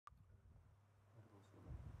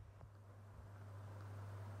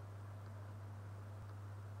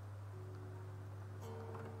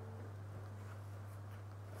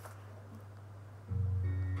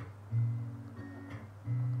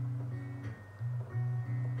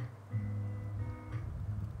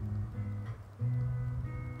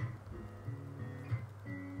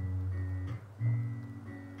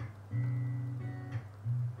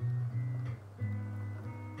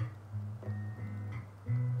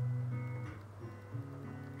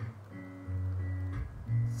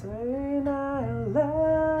Saying I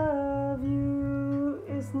love you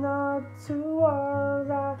is not two words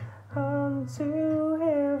I want to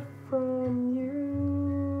hear from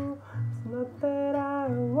you. It's not that I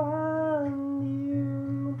want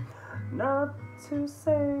you not to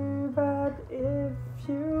say, but if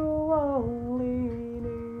you only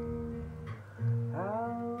knew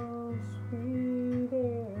how sweet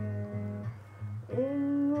it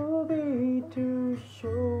would be to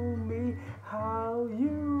show me how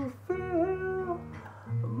you feel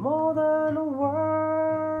more than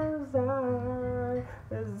words.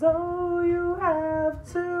 As though you have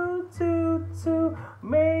to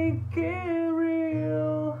make it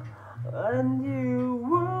real, and you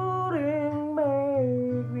wouldn't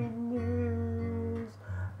make me news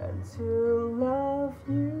until love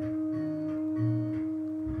you.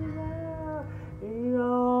 It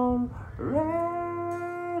already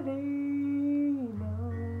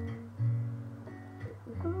know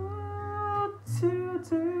what to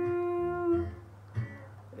do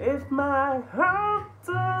if my heart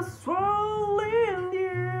is swallowing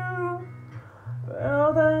you.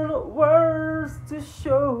 Well, then words to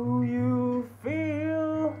show you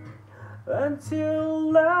feel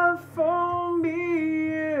until love for me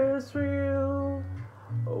is real.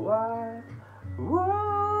 What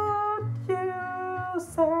would you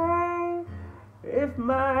say if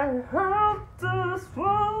my heart is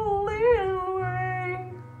falling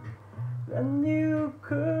away? Then you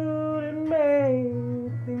couldn't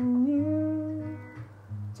make anything new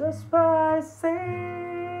just by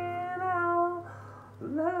saying I'll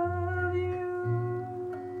love you.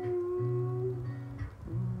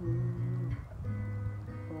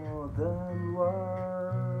 More than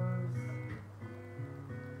words.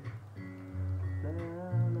 Na,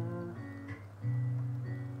 na.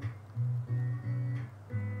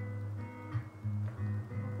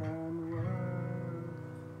 Than words.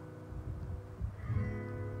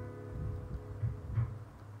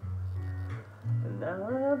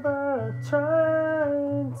 Never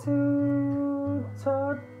trying to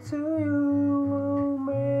talk to you will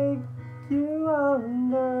make you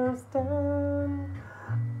understand.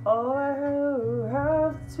 All I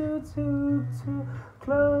have to do to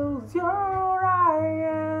close your eye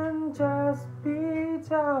and just be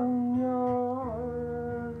down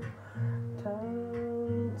your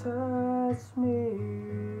tongue, touch me.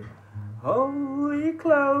 Hold me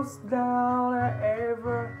close down,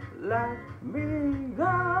 ever let me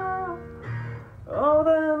go. All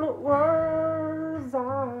the words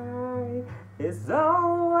is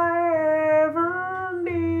all I ever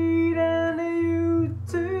need, and you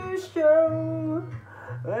to show,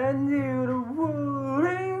 and you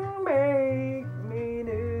wouldn't make me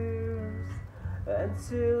news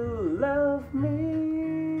until love me.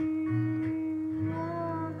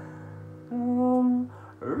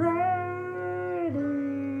 Ready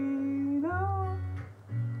know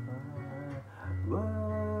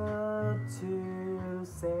what to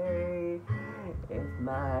say if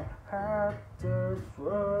my heart just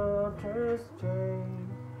were to stray.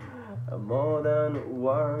 More than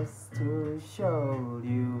words to show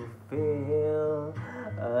you feel,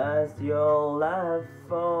 as your love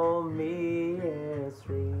for me is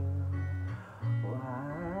real.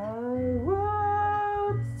 Why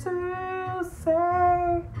would to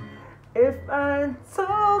say if I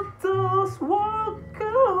told those walk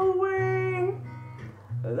away?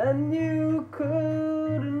 Then you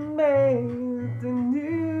couldn't make the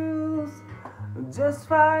news just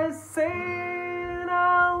by saying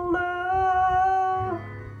I love.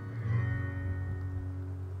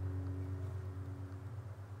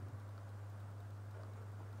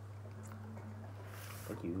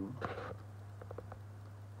 Thank you.